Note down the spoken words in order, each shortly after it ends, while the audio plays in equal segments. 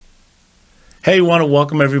Hey, I want to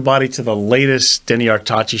welcome everybody to the latest Denny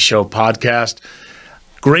Artachi Show podcast.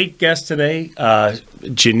 Great guest today,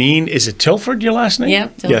 Jeannine. Is it Tilford, your last name? Yeah,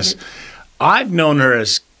 Tilford. Yes. I've known her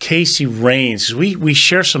as Casey Rains. We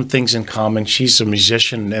share some things in common. She's a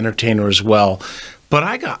musician and entertainer as well. But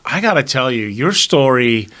I got to tell you, your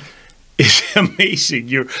story is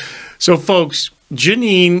amazing. So, folks,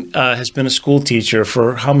 Jeannine has been a school teacher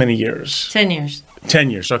for how many years? 10 years.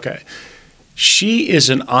 10 years, okay. She is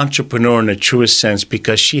an entrepreneur in the truest sense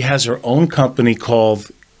because she has her own company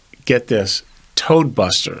called, get this, Toad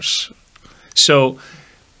Busters. So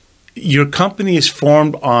your company is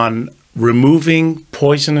formed on removing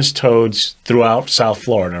poisonous toads throughout South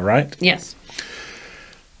Florida, right? Yes.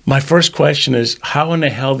 My first question is, how in the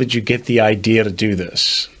hell did you get the idea to do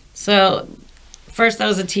this? So first I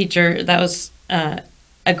was a teacher. That was a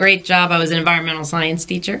great job. I was an environmental science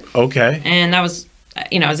teacher. Okay. And I was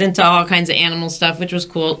into all kinds of animal stuff, which was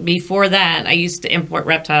cool. Before that, I used to import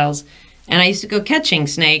reptiles, and I used to go catching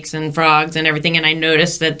snakes and frogs and everything, and I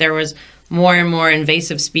noticed that there was more and more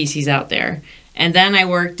invasive species out there. And then I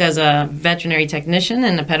worked as a veterinary technician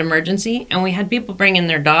in a pet emergency, and we had people bring in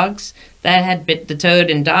their dogs that had bit the toad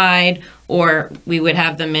and died, or we would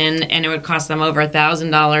have them in, and it would cost them over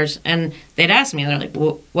 $1,000. And they'd ask me, they're like,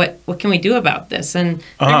 well, what can we do about this? And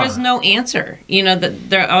there was no answer.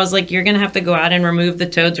 I was like, you're going to have to go out and remove the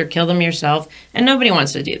toads or kill them yourself, and nobody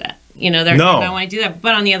wants to do that. They don't want to do that.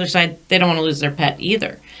 But on the other side, they don't want to lose their pet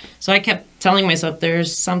either. So I kept telling myself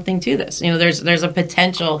there's something to this. There's a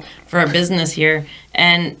potential for a business here.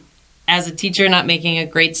 And as a teacher, not making a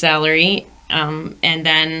great salary, and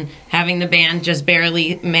then having the band just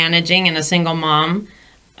barely managing and a single mom,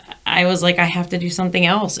 I was like, I have to do something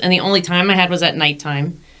else. And the only time I had was at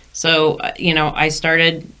nighttime. So, I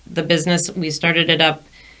started the business. We started it up,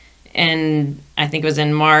 and I think it was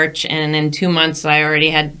in March. And in 2 months, I already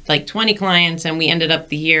had like 20 clients, and we ended up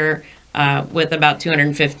the year with about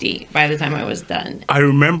 250 by the time I was done. I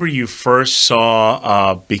remember you first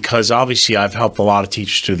saw, because obviously I've helped a lot of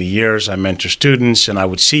teachers through the years. I mentor students, and I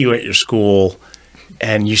would see you at your school,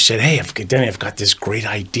 and you said, hey, Denny, I've got this great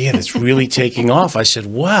idea that's really taking off. I said,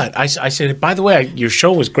 what? I said, by the way, your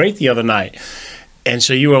show was great the other night. And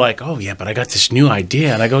so you were like, oh, yeah, but I got this new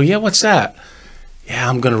idea. And I go, yeah, what's that? Yeah,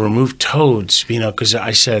 I'm going to remove toads, because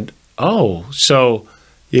I said, oh, so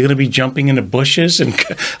you're going to be jumping into bushes? And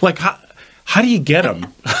like, how do you get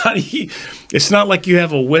them? It's not like you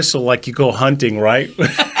have a whistle like you go hunting, right?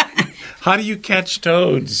 How do you catch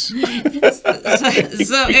toads? So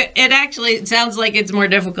it actually sounds like it's more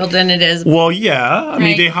difficult than it is. Well, yeah. I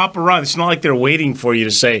mean, they hop around. It's not like they're waiting for you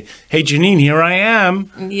to say, hey, Jeannine, here I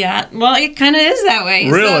am. Yeah. Well, it kind of is that way.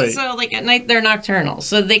 Really? So like at night, they're nocturnal.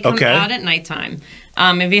 So they come out at nighttime.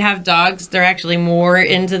 If you have dogs, they're actually more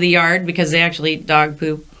into the yard because they actually dog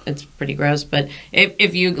poop. It's pretty gross, but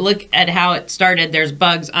if you look at how it started, there's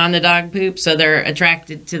bugs on the dog poop, so they're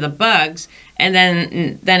attracted to the bugs, and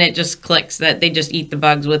then it just clicks that they just eat the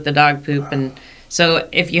bugs with the dog poop. And so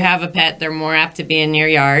if you have a pet, they're more apt to be in your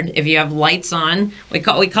yard. If you have lights on, we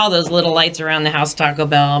call those little lights around the house Taco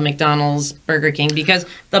Bell, McDonald's, Burger King, because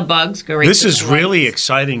the bugs go right This to is the lights. really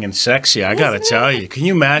exciting and sexy, I got to tell you. Can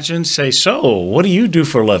you imagine? Say, so what do you do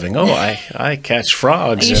for a living? Oh, I catch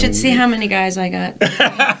frogs. You should see how many guys I got.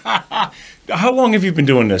 How long have you been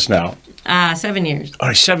doing this now? 7 years. All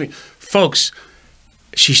right, 7. Folks,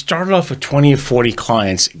 she started off with 20 or 40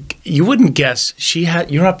 clients. You wouldn't guess.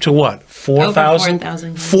 You're up to what? 4,000?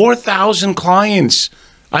 4,000. 4,000 clients.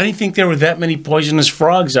 I didn't think there were that many poisonous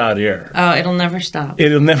frogs out here. Oh, it'll never stop.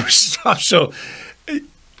 It'll never stop. So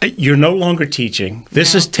you're no longer teaching.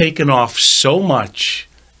 This has taken off so much.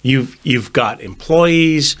 You've got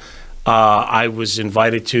employees. I was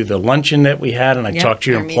invited to the luncheon that we had, and I talked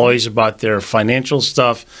to your employees about their financial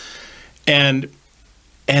stuff. And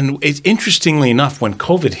it's interestingly enough, when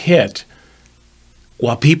COVID hit,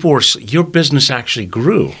 while your business actually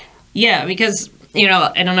grew. Yeah, because,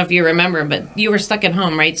 I don't know if you remember, but you were stuck at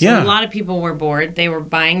home, right? So a lot of people were bored. They were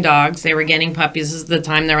buying dogs. They were getting puppies. This is the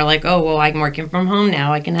time they were like, oh, well, I'm working from home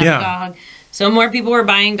now. I can have a dog. So more people were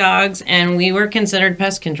buying dogs, and we were considered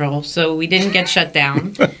pest control, so we didn't get shut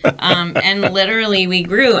down. And literally, we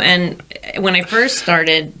grew. And when I first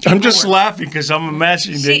started, I'm just laughing because I'm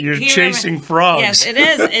imagining that you're chasing frogs. Yes, it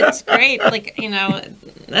is. It's great. Like,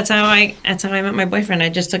 that's how I met my boyfriend. I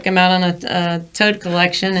just took him out on a toad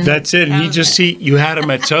collection. And that's it. And you had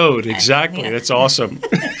him at Toad. Exactly. That's awesome.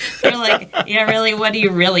 They're like, yeah, really, what do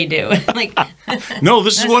you really do? Like, no,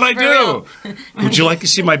 this is what I do. Would you like to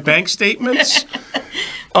see my bank statements?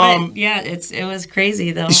 Yeah, it was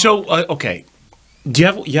crazy though. So okay, you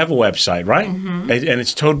have a website, right? Mm-hmm. And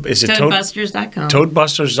it's Toad. Is it Toadbusters.com?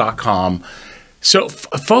 Toadbusters.com. So,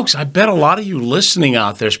 folks, I bet a lot of you listening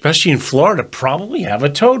out there, especially in Florida, probably have a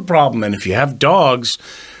toad problem. And if you have dogs,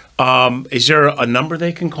 is there a number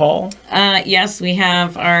they can call? Yes, we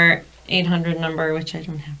have our 800 number, which I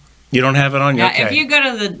don't have. You don't have it on you? Yeah, Okay. if you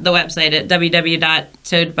go to the website at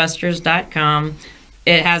www.toadbusters.com,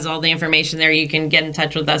 it has all the information there. You can get in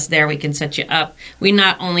touch with us there. We can set you up. We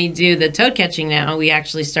not only do the toad catching now, we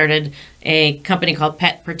actually started a company called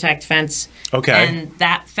Pet Protect Fence. Okay. And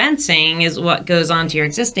that fencing is what goes onto your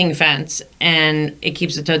existing fence, and it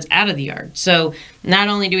keeps the toads out of the yard. So not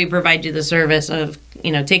only do we provide you the service of,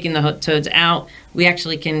 taking the toads out, we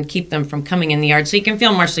actually can keep them from coming in the yard. So you can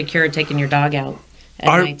feel more secure taking your dog out at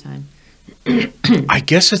nighttime. I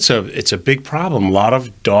guess it's a big problem. A lot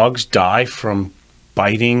of dogs die from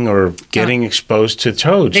biting or getting exposed to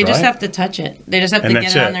toads, They right? just have to touch it. They just have to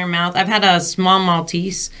get it on their mouth. I've had a small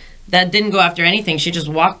Maltese that didn't go after anything. She just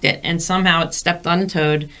walked it, and somehow it stepped on a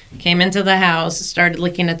toad, came into the house, started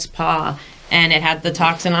licking its paw, and it had the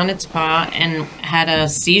toxin on its paw and had a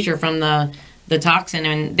seizure from the toxin.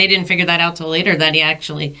 And they didn't figure that out till later, that he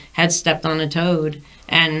actually had stepped on a toad,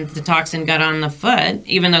 and the toxin got on the foot,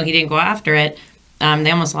 even though he didn't go after it.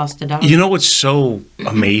 They almost lost a dog. You know what's so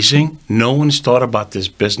amazing? No one's thought about this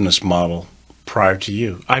business model prior to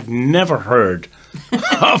you. I've never heard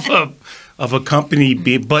of a company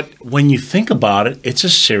but when you think about it, it's a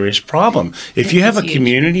serious problem. If you have a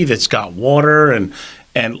community that's got water and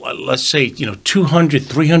let's say, 200,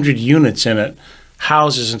 300 units in it,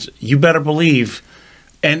 houses, you better believe.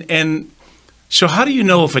 And so how do you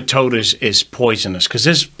know if a toad is poisonous? Because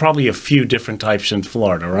there's probably a few different types in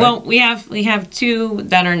Florida, right? Well, we have two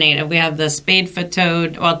that are native. We have the spadefoot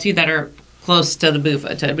toad. Well, two that are close to the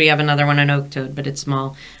bluefoot toad. We have another one, an oak toad, but it's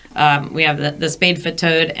small. We have the spadefoot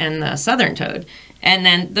toad and the southern toad. And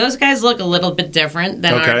then those guys look a little bit different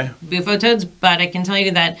than our bluefoot toads, but I can tell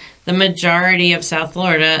you that the majority of South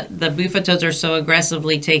Florida, the bluefoot toads are so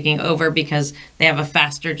aggressively taking over because they have a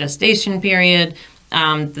faster gestation period.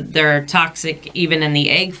 They're toxic even in the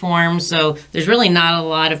egg form, so there's really not a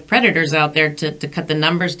lot of predators out there to cut the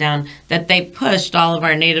numbers down, that they pushed all of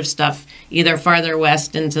our native stuff either farther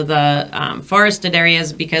west into the forested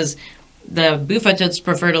areas, because the bluefoot toads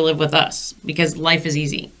prefer to live with us because life is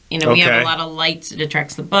easy. We have a lot of lights. It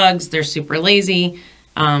attracts the bugs. They're super lazy.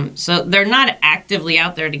 So they're not actively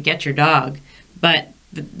out there to get your dog, but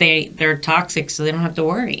they're toxic, so they don't have to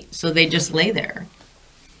worry. So they just lay there.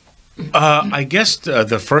 I guess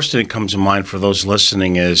the first thing that comes to mind for those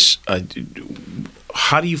listening is,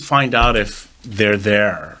 how do you find out if they're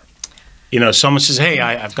there? Someone says, "Hey,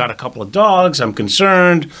 I've got a couple of dogs. I'm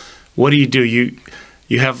concerned." What do?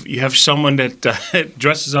 You have someone that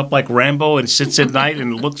dresses up like Rambo and sits at night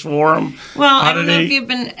and looks for them. Well, I don't know if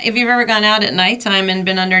you've ever gone out at nighttime and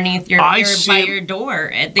been underneath your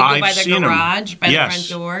door. They go by the garage, by the front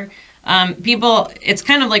door. People, it's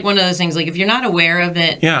kind of like one of those things. Like if you're not aware of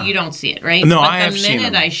it, you don't see it, right? No, but I have seen them.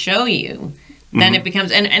 The minute I show you, then it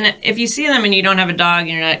becomes. And if you see them and you don't have a dog and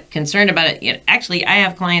you're not concerned about it, actually, I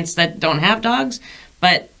have clients that don't have dogs,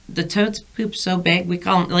 but the toad's poop so big, we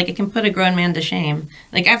call them, like, it can put a grown man to shame.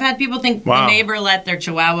 Like, I've had people think the neighbor let their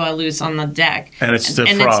chihuahua loose on the deck. And it's the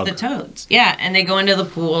frog. And it's the toads. Yeah, and they go into the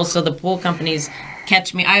pool, so the pool companies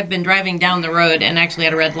catch me. I've been driving down the road and actually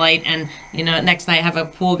at a red light, and, next night I have a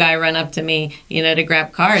pool guy run up to me, to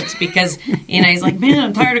grab cards because, he's like, man,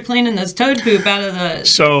 I'm tired of cleaning this toad poop out of the...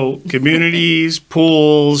 So, communities,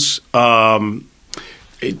 pools,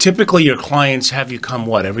 typically your clients have you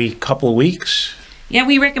come, every couple of weeks? Yeah,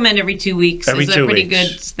 we recommend every 2 weeks. Every 2 weeks. It's a pretty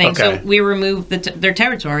good thing. Okay. So we remove they're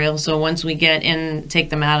territorial. So once we get in, take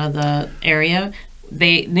them out of the area,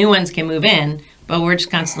 new ones can move in, but we're just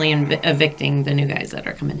constantly evicting the new guys that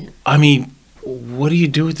are coming in. I mean, what do you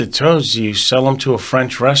do with the toads? Do you sell them to a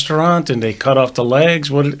French restaurant and they cut off the legs?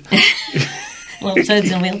 Little toads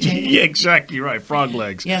in wheelchairs. Yeah, exactly right. Frog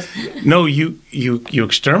legs. Yes. No, you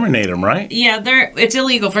exterminate them, right? Yeah, it's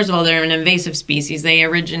illegal. First of all, they're an invasive species. They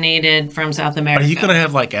originated from South America. Are you going to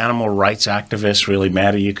have animal rights activists really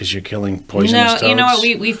mad at you because you're killing poisonous toads? No, you know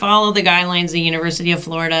what? We follow the guidelines of the University of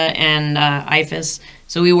Florida and IFAS.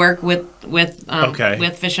 So we work with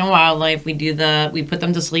Fish and Wildlife. We put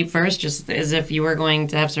them to sleep first, just as if you were going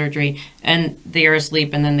to have surgery, and they are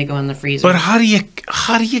asleep, and then they go in the freezer. But how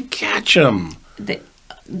do you catch them?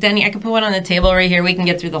 Denny, I can put one on the table right here. We can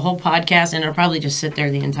get through the whole podcast, and it'll probably just sit there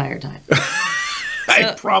the entire time.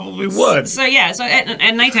 I probably would. So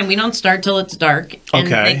at nighttime, we don't start till it's dark. And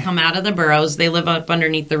they come out of the burrows. They live up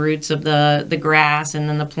underneath the roots of the grass and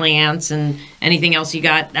then the plants and anything else you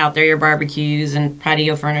got out there, your barbecues and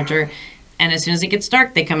patio furniture. And as soon as it gets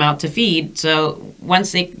dark, they come out to feed. So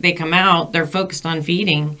once they come out, they're focused on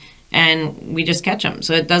feeding. and we just catch them.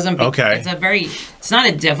 So it doesn't. Okay. It's not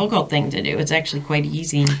a difficult thing to do. It's actually quite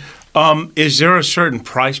easy. Is there a certain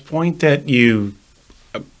price point that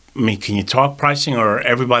can you talk pricing, or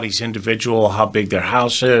everybody's individual, how big their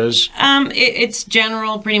house is? It's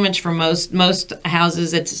general pretty much for most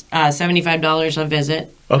houses. It's $75 a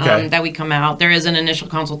visit that we come out. There is an initial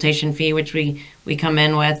consultation fee, which we come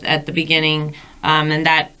in with at the beginning, and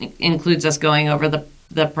that includes us going over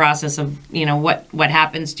the process of, what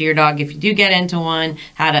happens to your dog if you do get into one,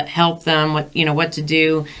 how to help them, what to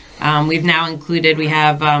do. We've now included,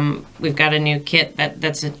 we've got a new kit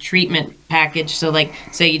that's a treatment package. So like,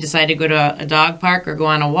 say you decide to go to a dog park or go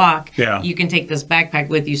on a walk, you can take this backpack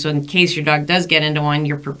with you. So in case your dog does get into one,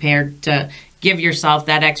 you're prepared to give yourself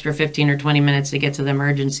that extra 15 or 20 minutes to get to the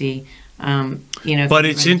emergency. But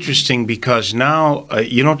it's interesting because now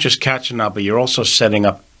you don't just catch them now, but you're also setting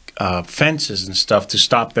up fences and stuff to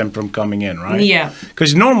stop them from coming in, right? Yeah.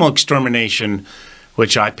 Because normal extermination,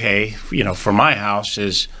 which I pay, for my house,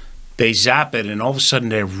 is they zap it and all of a sudden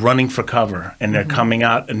they're running for cover and they're coming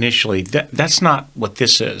out initially. That's not what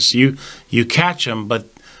this is. You catch them, but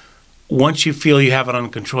once you feel you have it under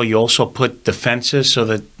control, you also put the fences so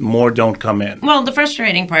that more don't come in. Well, the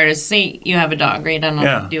frustrating part is, say you have a dog, right? I don't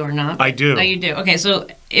know if you do or not. I do. Oh, you do. Okay, so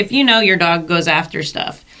if your dog goes after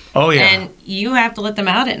stuff, and you have to let them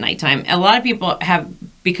out at nighttime. A lot of people have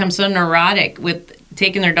become so neurotic with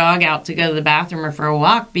taking their dog out to go to the bathroom or for a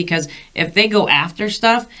walk, because if they go after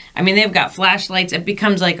stuff, they've got flashlights. It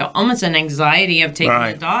becomes like almost an anxiety of taking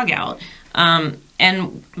the dog out.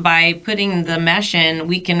 And by putting the mesh in,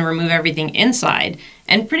 we can remove everything inside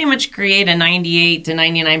and pretty much create a 98 to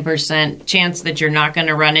 99% chance that you're not going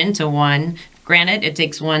to run into one. Granted, it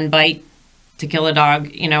takes one bite to kill a dog,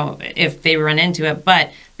 if they run into it.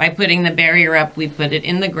 But by putting the barrier up, we put it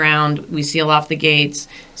in the ground, we seal off the gates.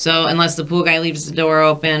 So unless the pool guy leaves the door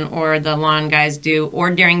open or the lawn guys do,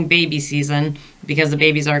 or during baby season, because the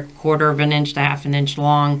babies are 1/4 of an inch to 1/2 an inch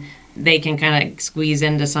long, they can kind of squeeze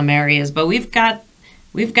into some areas. But we've got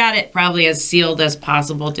it probably as sealed as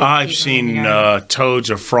possible. I've seen toads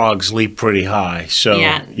or frogs leap pretty high. So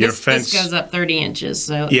your fence this goes up 30 inches.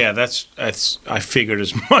 So that's I figured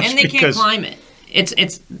as much. And they can't climb it.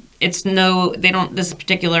 This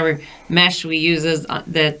particular mesh we use is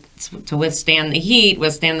to withstand the heat,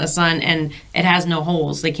 withstand the sun, and it has no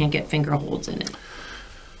holes. They can't get finger holds in it.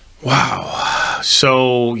 Wow.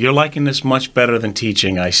 So you're liking this much better than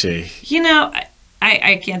teaching, I see.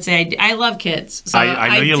 I can't say I love kids. So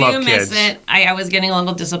I know you love kids. Miss it. I was getting a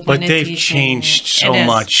little disappointed. But they've changed so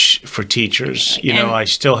much for teachers. I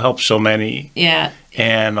still help so many. Yeah.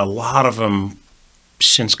 And a lot of them,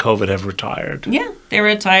 since COVID, have retired. Yeah, they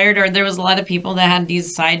retired, or there was a lot of people that had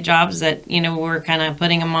these side jobs that, were kind of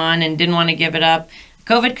putting them on and didn't want to give it up.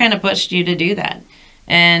 COVID kind of pushed you to do that.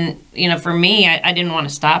 And, for me, I didn't want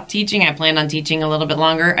to stop teaching. I planned on teaching a little bit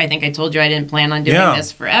longer. I think I told you I didn't plan on doing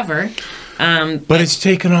this forever. But it's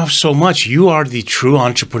taken off so much. You are the true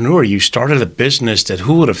entrepreneur. You started a business that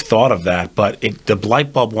who would have thought of that? But the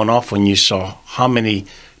light bulb went off when you saw how many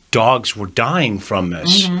dogs were dying from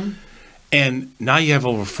this. Mm-hmm. And now you have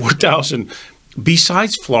over 4,000.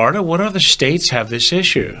 Besides Florida, what other states have this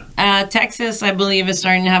issue? Texas, I believe, is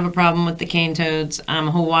starting to have a problem with the cane toads.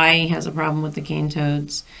 Hawaii has a problem with the cane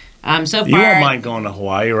toads. So far, you won't mind going to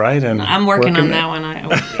Hawaii, right? And I'm working on that one.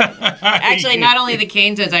 Actually, not only the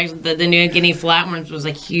cane toads, actually, the New Guinea flatworms was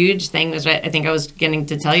a huge thing. I think I was getting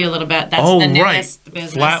to tell you a little bit. That's the newest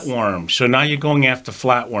business. Flatworms. So now you're going after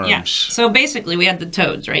flatworms. Yeah. So basically, we had the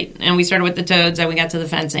toads, right? And we started with the toads, and we got to the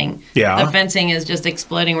fencing. Yeah. The fencing is just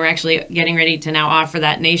exploding. We're actually getting ready to now offer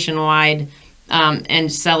that nationwide. And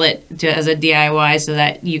sell it as a DIY so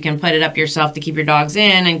that you can put it up yourself to keep your dogs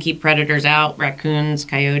in and keep predators out, raccoons,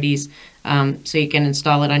 coyotes. So you can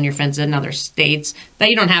install it on your fence in other states. That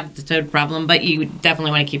you don't have the toad problem, but you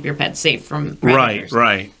definitely want to keep your pets safe from predators.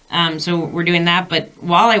 Right. So we're doing that. But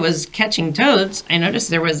while I was catching toads, I noticed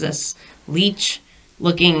there was this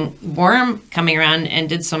leech-looking worm coming around, and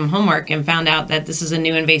did some homework and found out that this is a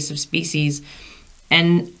new invasive species.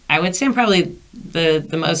 And I would say I'm probably the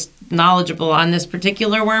most knowledgeable on this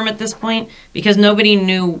particular worm at this point, because nobody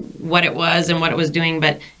knew what it was and what it was doing,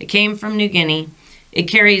 but it came from New Guinea. It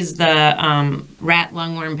carries the rat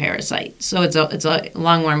lungworm parasite. So it's a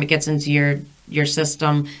lungworm. It gets into your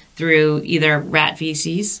system through either rat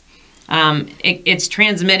feces. It's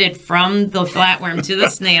transmitted from the flatworm to the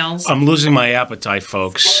snails. I'm losing my appetite,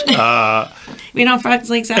 folks. We don't frogs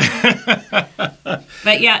like that.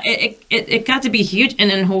 But yeah, it got to be huge.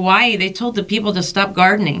 And in Hawaii, they told the people to stop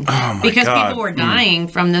gardening because people were dying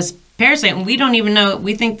from this parasite. And we don't even know.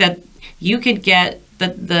 We think that you could get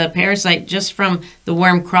the parasite just from the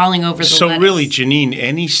worm crawling over the So lettuce. really, Jeannine,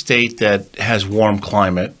 any state that has warm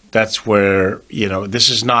climate, that's where, this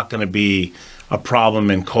is not going to be a problem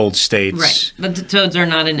in cold states. Right. But the toads are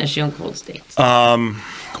not an issue in cold states.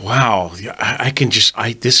 Wow.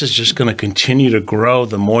 This is just going to continue to grow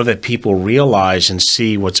the more that people realize and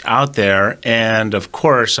see what's out there. And of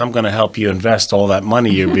course, I'm going to help you invest all that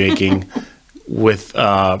money you're making with,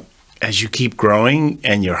 as you keep growing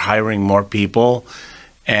and you're hiring more people.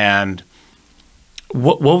 And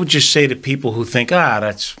what would you say to people who think, I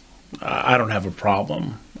don't have a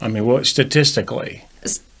problem? I mean, statistically?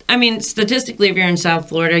 I mean, statistically, if you're in South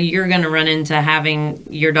Florida, you're going to run into having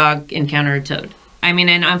your dog encounter a toad. I mean,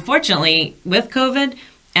 and unfortunately, with COVID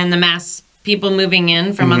and the mass people moving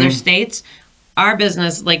in from other states, our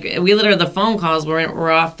business, we literally, the phone calls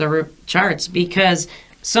were off the charts because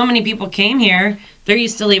so many people came here. They're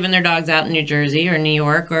used to leaving their dogs out in New Jersey or New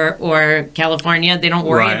York or California. They don't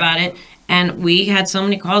worry about it. And we had so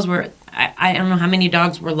many calls where I don't know how many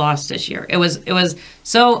dogs were lost this year. It was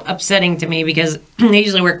so upsetting to me because they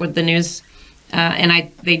usually work with the news,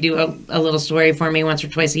 and they do a little story for me once or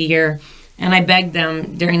twice a year. And I begged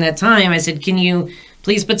them during that time. I said, "Can you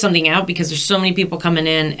please put something out because there's so many people coming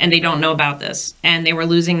in and they don't know about this, and they were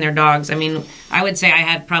losing their dogs." I mean, I would say I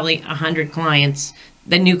had probably 100 clients.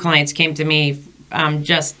 The new clients came to me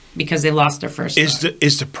just because they lost their first dog.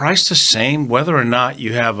 Is the price the same whether or not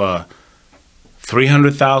you have a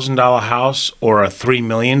 $300,000 house or a $3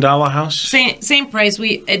 million house? Same price.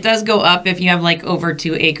 It does go up if you have over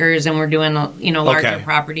 2 acres and we're doing larger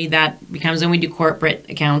property. That becomes, and we do corporate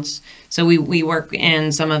accounts. So we work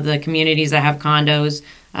in some of the communities that have condos.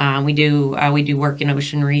 We do work in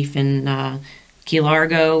Ocean Reef and Key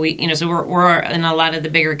Largo. So we're in a lot of the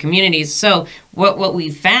bigger communities. So what we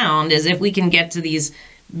found is if we can get to these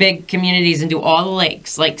big communities and do all the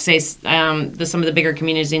lakes, like say some of the bigger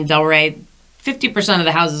communities in Delray, 50% of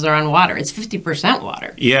the houses are on water. It's 50%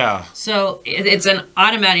 water. Yeah. So it's an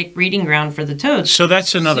automatic breeding ground for the toads. So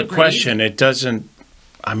that's another Super question. easy. It doesn't,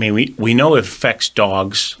 I mean, we know it affects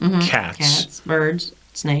dogs, Cats, birds,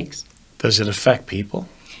 snakes. Does it affect people?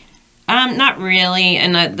 Not really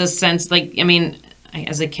in the sense,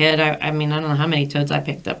 as a kid, I don't know how many toads I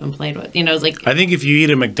picked up and played with. I think if you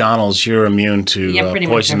eat at McDonald's, you're immune to pretty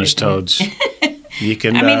much poisonous everything. toads. You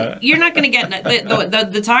can. You're not going to get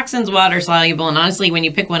the toxin's water soluble, and honestly, when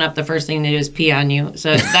you pick one up, the first thing they do is pee on you.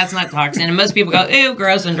 So that's not toxin, and most people go, "Ew,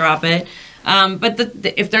 gross," and drop it. But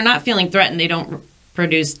if they're not feeling threatened, they don't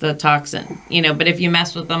produce the toxin. But if you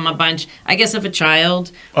mess with them a bunch, I guess if a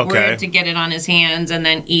child were to get it on his hands and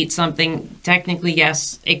then eat something, technically,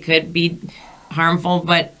 yes, it could be harmful,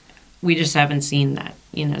 but we just haven't seen that.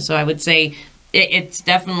 So I would say. It's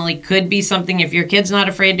definitely could be something if your kid's not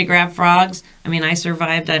afraid to grab frogs. I mean, I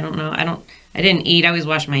survived. I don't know. I didn't eat. I always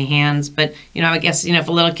wash my hands. But, I guess, if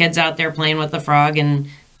a little kid's out there playing with a frog and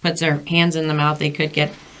puts their hands in the mouth, they could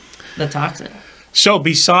get the toxin. So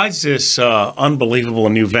besides this unbelievable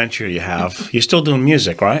new venture you have, you're still doing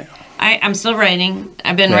music, right? I'm still writing.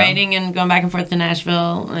 I've been writing and going back and forth to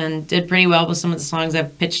Nashville and did pretty well with some of the songs.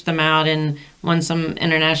 I've pitched them out and won some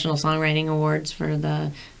international songwriting awards for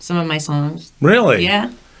some of my songs. Really?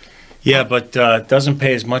 Yeah. Yeah, but it doesn't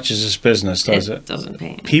pay as much as this business, does it? It doesn't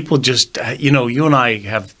pay. People just, you and I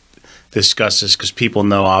have discussed this because people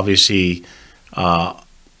know, obviously,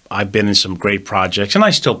 I've been in some great projects and I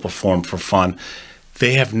still perform for fun.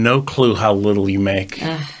 They have no clue how little you make.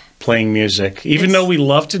 Playing music, even though we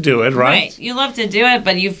love to do it, right? Right. You love to do it,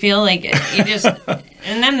 but you feel like you just...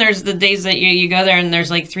 and then there's the days that you go there and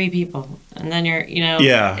there's 3 people. And then you're,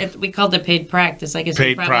 we called it paid practice. I guess paid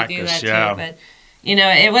you probably practice, do that too. But,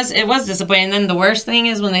 it was disappointing. And then the worst thing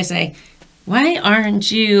is when they say, why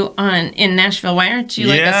aren't you in Nashville? Why aren't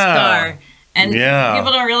you a star? And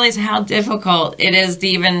people don't realize how difficult it is to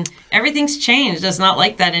even... Everything's changed. It's not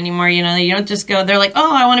like that anymore. You don't just go... They're like,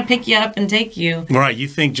 oh, I want to pick you up and take you. Right. You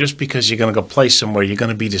think just because you're going to go play somewhere, you're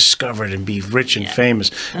going to be discovered and be rich and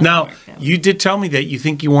famous. Now, you did tell me that you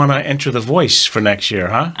think you want to enter The Voice for next year,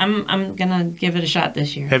 huh? I'm going to give it a shot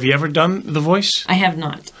this year. Have you ever done The Voice? I have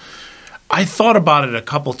not. I thought about it a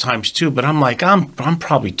couple times too, but I'm like, I'm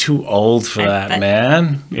probably too old for that,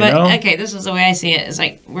 man. Okay, this is the way I see it. It's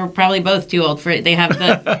like we're probably both too old for it. They have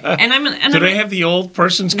the, Do they have the old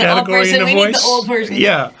person's category in The Voice? We need the old person.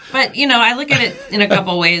 Yeah. But I look at it in a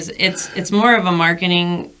couple ways. It's more of a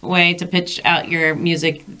marketing way to pitch out your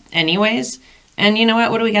music, anyways. And you know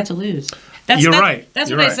what? What do we got to lose? You're right. That's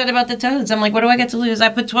You're what I right. said about the toads. I'm like, what do I get to lose? I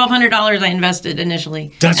put $1,200 I invested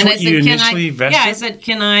initially. That's and what I said, you initially invested? Yeah, I said,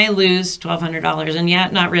 can I lose $1,200? And yeah,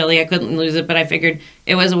 not really. I couldn't lose it, but I figured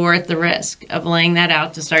it was worth the risk of laying that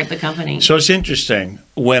out to start the company. So it's interesting.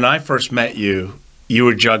 When I first met you, you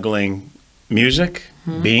were juggling music,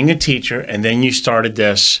 being a teacher, and then you started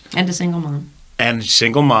this. And a single mom. And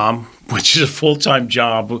single mom, which is a full-time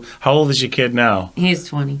job. How old is your kid now? He's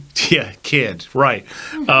 20. Yeah, kid, right.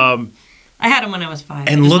 I had him when I was 5.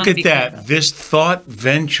 And look at that. This thought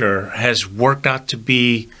venture has worked out to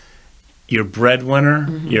be your breadwinner,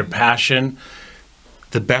 your passion.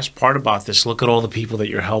 The best part about this, look at all the people that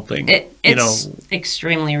you're helping. It's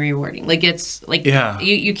extremely rewarding. Like, it's like, Yeah.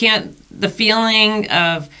 you can't, the feeling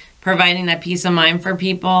of providing that peace of mind for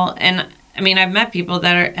people. And I mean, I've met people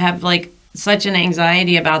that have like such an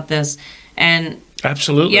anxiety about this. And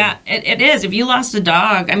Absolutely. yeah, it is. If you lost a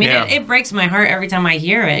dog, I mean, Yeah. it breaks my heart every time I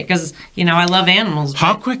hear it because, I love animals.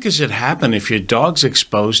 How quick does it happen if your dog's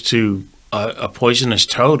exposed to a poisonous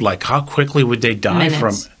toad? Like, how quickly would they die Minutes.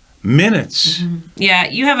 from? Minutes. Yeah,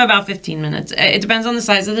 you have about 15 minutes. It depends on the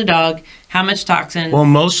size of the dog, how much toxin. Well,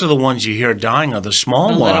 most of the ones you hear dying are the small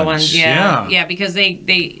The ones. little ones, yeah, because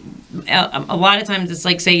they a lot of times it's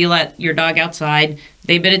like, say you let your dog outside,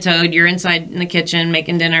 they bit a toad, you're inside in the kitchen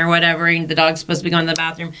making dinner or whatever, and the dog's supposed to be going to the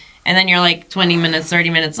bathroom, and then you're like 20 minutes,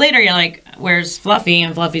 30 minutes later, you're like, where's Fluffy?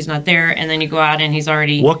 And Fluffy's not there, and then you go out and he's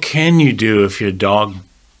already. What can you do if your dog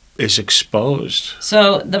is exposed?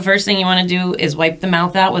 So the first thing you want to do is wipe the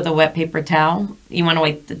mouth out with a wet paper towel. You want to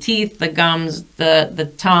wipe the teeth, the gums,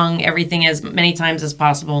 the tongue, everything as many times as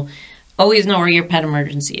possible. Always know where your pet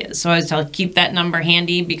emergency is. So I always tell, keep that number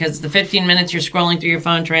handy because the 15 minutes you're scrolling through your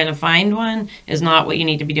phone trying to find one is not what you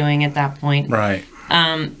need to be doing at that point. Right.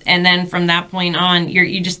 And then from that point on,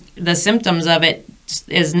 you just the symptoms of it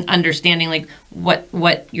is understanding like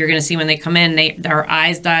what you're going to see when they come in. Their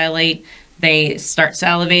eyes dilate, they start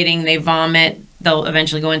salivating, they vomit, they'll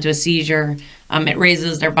eventually go into a seizure. It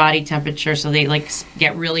raises their body temperature, so they like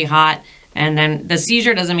get really hot. And then the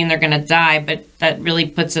seizure doesn't mean they're going to die, but that really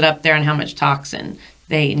puts it up there on how much toxin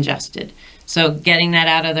they ingested. So getting that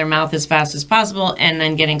out of their mouth as fast as possible and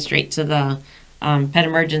then getting straight to the pet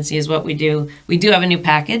emergency is what we do. We do have a new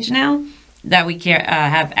package now that we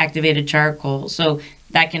have activated charcoal. So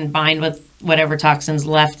that can bind with whatever toxins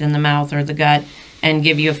left in the mouth or the gut and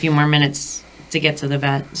give you a few more minutes to get to the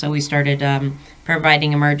vet. So we started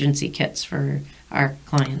providing emergency kits for our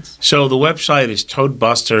clients. So the website is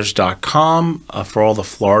toadbusters.com for all the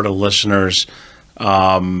Florida listeners.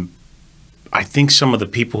 I think some of the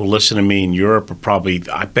people who listen to me in Europe are probably,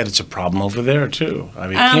 I bet it's a problem over there too. I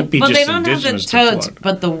mean, it can't be well, just they don't have the indigenous to toads, Florida.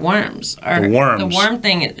 but the worms are. The worms. The worm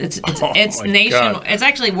thing. It's Oh, my nation. God. It's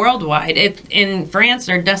actually worldwide. In France,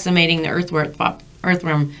 they're decimating the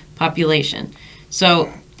earthworm population.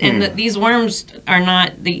 So, and these worms are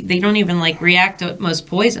not. They don't even like react to most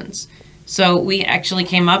poisons. So we actually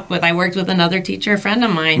came up with. I worked with another teacher, a friend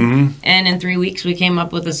of mine, and in 3 weeks we came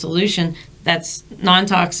up with a solution that's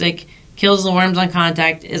non-toxic. Kills the worms on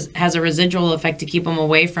contact, has a residual effect to keep them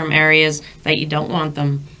away from areas that you don't want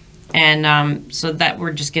them. And so that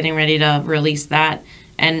we're just getting ready to release that.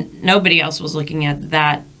 And nobody else was looking at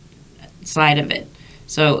that side of it.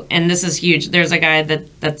 So, and this is huge. There's a guy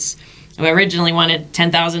that's who originally wanted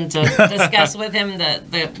 $10,000 to discuss with him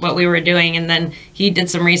what we were doing. And then he did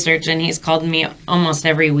some research and he's called me almost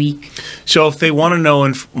every week. So if they want to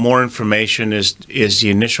know more information, is the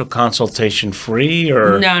initial consultation free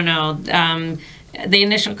or? No. The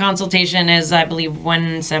initial consultation is, I believe,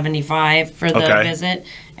 $175 for the visit.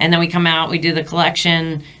 And then we come out, we do the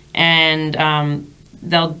collection, and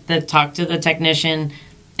they'll talk to the technician.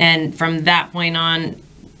 And from that point on,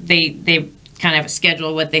 they kind of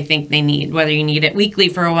schedule what they think they need, whether you need it weekly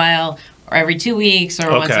for a while or every 2 weeks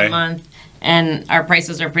or once a month. And our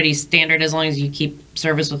prices are pretty standard as long as you keep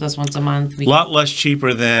service with us once a month. A lot less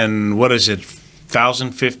cheaper than, what is it,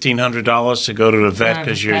 $1,000, $1,500 to go to the vet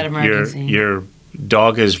because your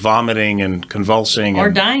dog is vomiting and convulsing.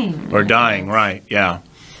 Or dying. Or dying, right, yeah.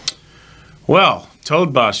 Well,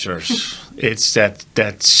 Toadbusters, it's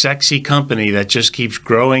that sexy company that just keeps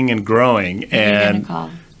growing and growing. And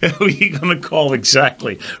who are you going to call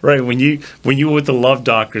exactly? Right, when you were with the Love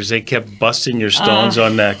Doctors, they kept busting your stones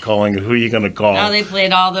on that, calling who are you going to call? Oh, they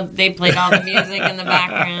played all the music in the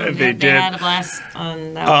background. They did. They had a blast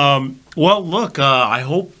on that. Well, look, I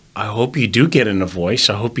hope you do get in a voice.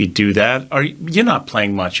 I hope you do that. You're not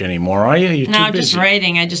playing much anymore, are you? You're no, too I'm busy. just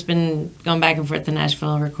writing. I've just been going back and forth to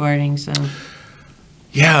Nashville recording. So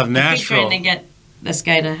yeah, I keep Nashville. trying to get this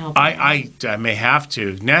guy to help. I may have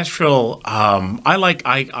to. Nashville,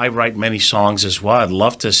 I write many songs as well. I'd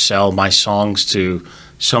love to sell my songs to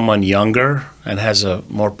someone younger and has a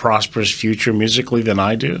more prosperous future musically than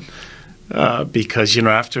I do. Because,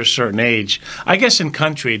 after a certain age, I guess in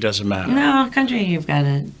country it doesn't matter. No, country, you've got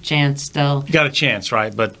a chance still. You got a chance,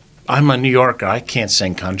 right? But I'm a New Yorker. I can't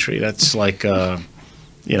sing country. That's like,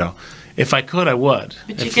 if I could, I would.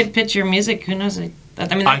 But you could pitch your music. Who knows?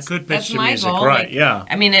 I could pitch the music, goal. right? Yeah.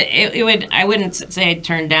 I mean, it would. I wouldn't say I'd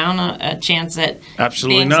turn down a chance at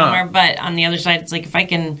absolutely being not. somewhere. But on the other side, it's like if I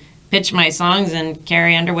can pitch my songs and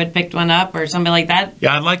Carrie Underwood picked one up or somebody like that.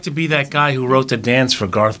 Yeah, I'd like to be that guy who wrote the dance for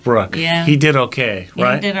Garth Brooks. Yeah. He did okay,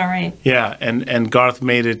 right? He did all right. Yeah, and Garth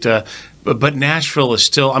made it. But Nashville is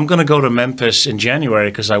still. I'm going to go to Memphis in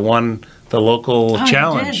January because I won the local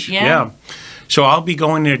challenge. You did? Yeah. So I'll be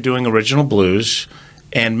going there doing original blues,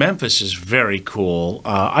 and Memphis is very cool.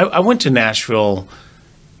 I went to Nashville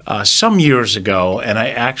some years ago, and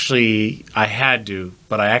I had to,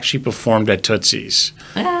 but I actually performed at Tootsie's.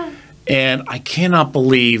 And I cannot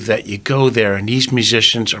believe that you go there and these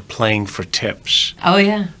musicians are playing for tips. Oh,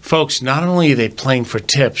 yeah. Folks, not only are they playing for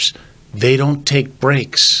tips, they don't take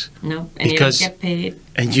breaks. No, and because, you don't get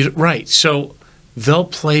paid. Right. So they'll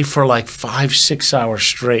play for like 5-6 hours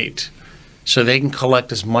straight so they can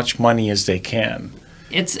collect as much money as they can.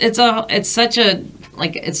 It's so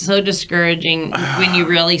discouraging when you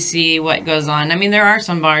really see what goes on. I mean, there are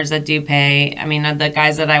some bars that do pay. I mean, the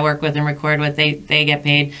guys that I work with and record with, they get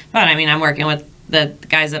paid. But I mean, I'm working with the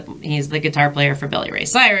guys he's the guitar player for Billy Ray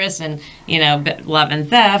Cyrus and, Love and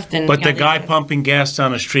Theft. But the guy pumping gas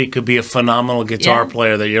down the street could be a phenomenal guitar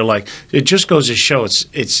player that you're like, it just goes to show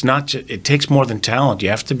it's not, it takes more than talent. You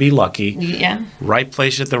have to be lucky. Yeah. Right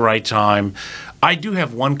place at the right time. I do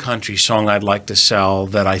have one country song I'd like to sell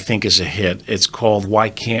that I think is a hit. It's called Why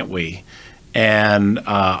Can't We? And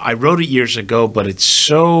I wrote it years ago, but it's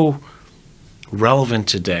so relevant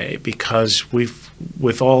today because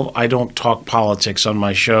I don't talk politics on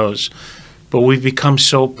my shows, but we've become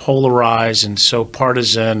so polarized and so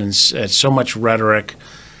partisan and so much rhetoric.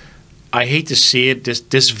 I hate to see it.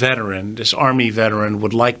 This Army veteran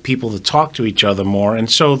would like people to talk to each other more. And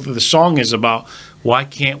so the song is about why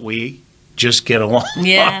can't we just get along?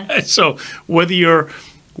 Yeah. So whether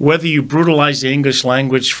you brutalize the English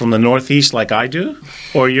language from the Northeast like I do,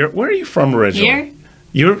 or where are you from originally? Here.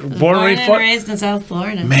 You're born and raised in South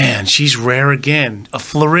Florida. Man, she's rare again. A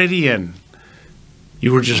Floridian.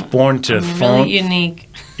 You were just born to really unique.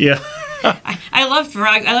 Yeah. I love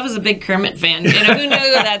frogs. I was a big Kermit fan. Who knew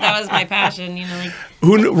that was my passion?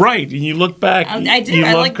 Right, and you look back. I did. You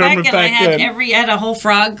I loved looked back Kermit and I had then. had a whole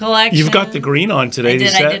frog collection. You've got the green on today. I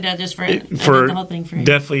did that just for I did the whole thing for you.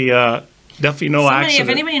 Definitely no accident. If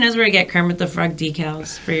anybody knows where to get Kermit the Frog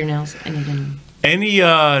decals for your nails, I need them. Any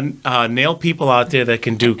nail people out there that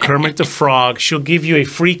can do Kermit the Frog, she'll give you a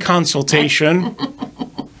free consultation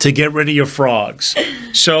to get rid of your frogs.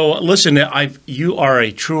 So listen, you are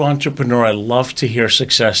a true entrepreneur. I love to hear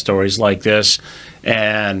success stories like this.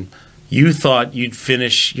 And you thought you'd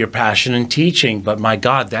finish your passion in teaching, but my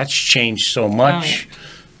God, that's changed so much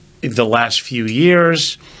the last few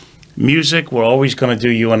years. Music, we're always going to do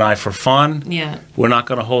you and I for fun. Yeah. We're not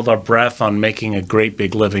going to hold our breath on making a great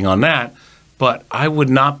big living on that. But I would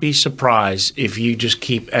not be surprised if you just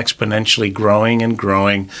keep exponentially growing and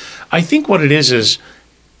growing. I think what it is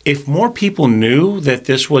if more people knew that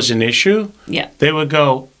this was an issue, they would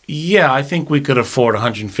go, yeah, I think we could afford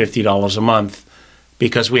 $150 a month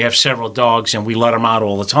because we have several dogs and we let them out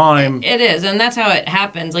all the time. It is, and that's how it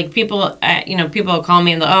happens. Like people, people call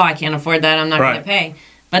me and I can't afford that. I'm not going to pay.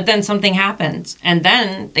 But then something happens, and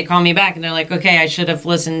then they call me back, and they're like, okay, I should have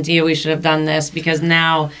listened to you. We should have done this because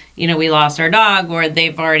now, we lost our dog, or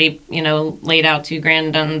they've already, laid out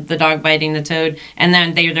 $2,000 on the dog biting the toad, and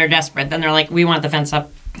then they're desperate. Then they're like, we want the fence up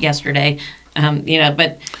yesterday,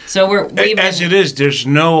 But so it is. There's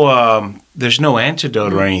no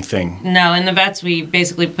antidote or anything. No, and the vets, we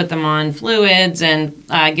basically put them on fluids and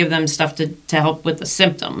give them stuff to help with the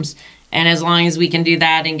symptoms. And as long as we can do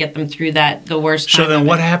that and get them through the worst time. So then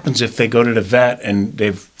what happens if they go to the vet and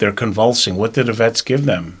they're convulsing? What do the vets give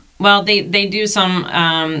them? Well, they do some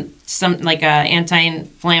like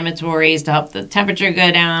anti-inflammatories to help the temperature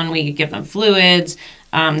go down. We give them fluids.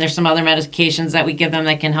 There's some other medications that we give them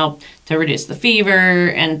that can help to reduce the fever.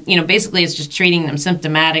 And, basically it's just treating them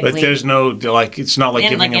symptomatically. But there's no, it's not like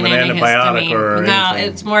giving them an antibiotic or anything. No,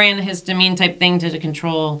 it's more antihistamine type thing to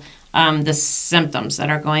control the symptoms that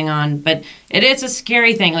are going on, but it's a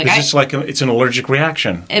scary thing. Like it's an allergic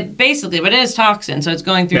reaction. But it is toxin, so it's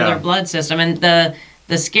going through their blood system, and the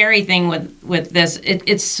the scary thing with this,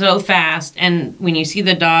 it's so fast, and when you see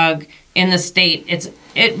the dog in the state, it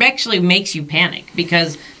actually makes you panic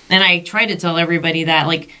because. And I try to tell everybody that,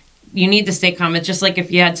 like, you need to stay calm. It's just like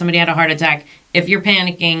if you had somebody had a heart attack. If you're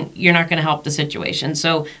panicking, you're not going to help the situation.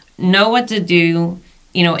 So know what to do,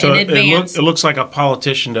 in advance. It looks like a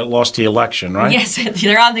politician that lost the election, right? Yes,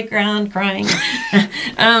 they're on the ground crying.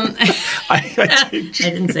 I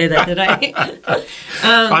didn't say that, did I?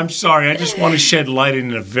 I'm sorry. I just want to shed light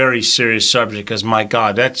in a very serious subject because, my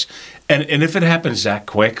God, that's... And if it happens that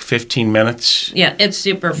quick, 15 minutes... Yeah, it's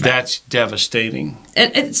super fast. That's devastating.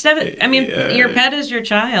 Your pet is your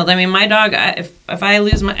child. I mean, my dog, if I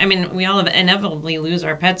lose my... I mean, we all inevitably lose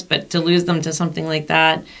our pets, but to lose them to something like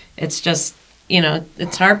that, it's just,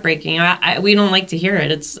 it's heartbreaking. We don't like to hear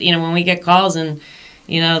it. It's, when we get calls and,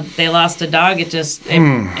 they lost a dog, it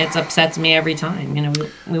upsets me every time.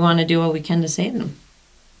 We want to do what we can to save them.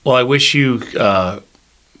 Well, I wish you...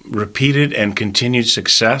 repeated and continued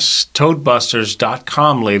success.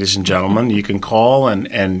 Toadbusters.com, ladies and gentlemen. You can call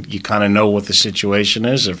and you kind of know what the situation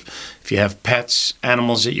is. If you have pets,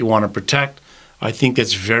 animals that you want to protect, I think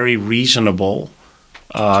that's very reasonable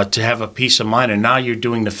to have a peace of mind. And now you're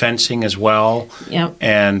doing the fencing as well. Yep.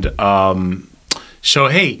 And so,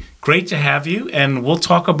 hey, great to have you. And we'll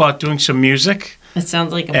talk about doing some music. That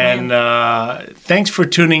sounds like a plan. And thanks for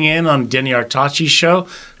tuning in on Denny Artachi's show.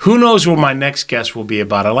 Who knows what my next guest will be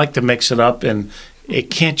about? I like to mix it up, and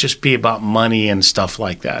it can't just be about money and stuff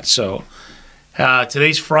like that. So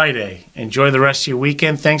today's Friday. Enjoy the rest of your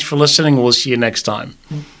weekend. Thanks for listening. We'll see you next time.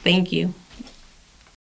 Thank you.